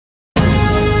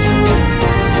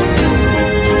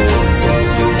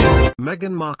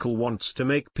Meghan Markle wants to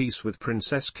make peace with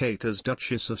Princess Kate as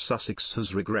Duchess of Sussex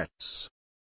has regrets.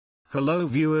 Hello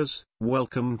viewers,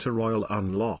 welcome to Royal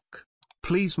Unlock.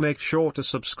 Please make sure to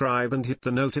subscribe and hit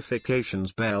the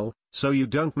notifications bell, so you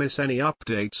don't miss any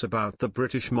updates about the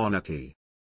British monarchy.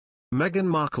 Meghan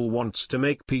Markle wants to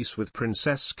make peace with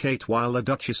Princess Kate while the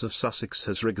Duchess of Sussex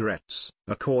has regrets,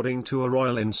 according to a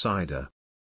royal insider.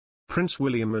 Prince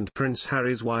William and Prince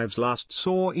Harry's wives last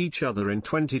saw each other in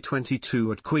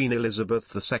 2022 at Queen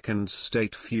Elizabeth II's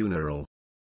state funeral.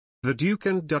 The Duke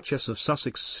and Duchess of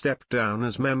Sussex stepped down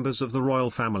as members of the royal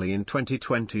family in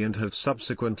 2020 and have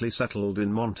subsequently settled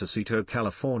in Montecito,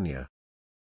 California.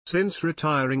 Since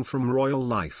retiring from royal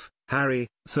life, Harry,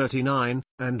 39,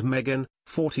 and Meghan,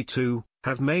 42,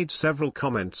 have made several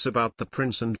comments about the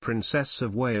Prince and Princess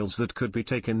of Wales that could be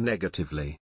taken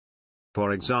negatively.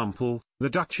 For example, the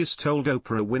Duchess told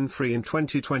Oprah Winfrey in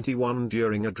 2021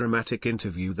 during a dramatic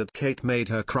interview that Kate made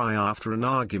her cry after an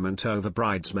argument over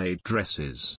bridesmaid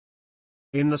dresses.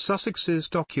 In the Sussexes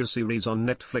docuseries on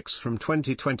Netflix from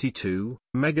 2022,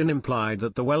 Meghan implied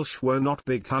that the Welsh were not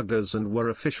big huggers and were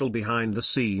official behind the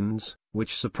scenes,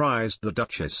 which surprised the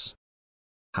Duchess.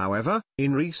 However,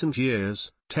 in recent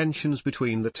years, tensions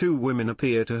between the two women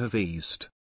appear to have eased.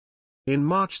 In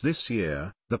March this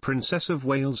year, the Princess of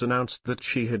Wales announced that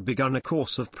she had begun a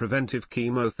course of preventive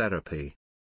chemotherapy.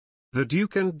 The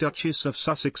Duke and Duchess of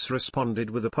Sussex responded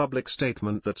with a public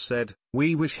statement that said,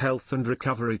 "We wish health and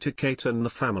recovery to Kate and the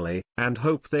family, and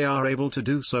hope they are able to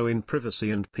do so in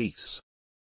privacy and peace."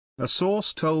 A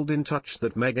source told In Touch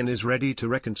that Meghan is ready to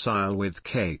reconcile with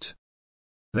Kate.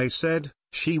 They said,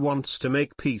 "She wants to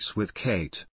make peace with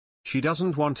Kate. She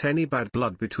doesn't want any bad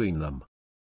blood between them."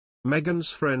 Meghan's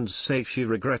friends say she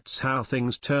regrets how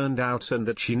things turned out and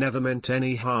that she never meant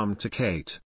any harm to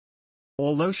Kate,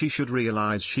 although she should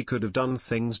realize she could have done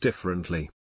things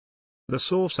differently. The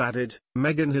source added,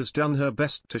 "Meghan has done her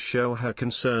best to show her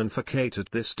concern for Kate at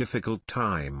this difficult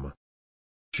time."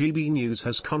 GB News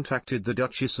has contacted the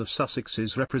Duchess of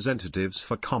Sussex's representatives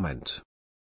for comment.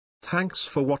 Thanks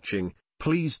for watching,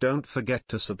 please don't forget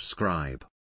to subscribe.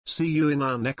 See you in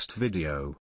our next video.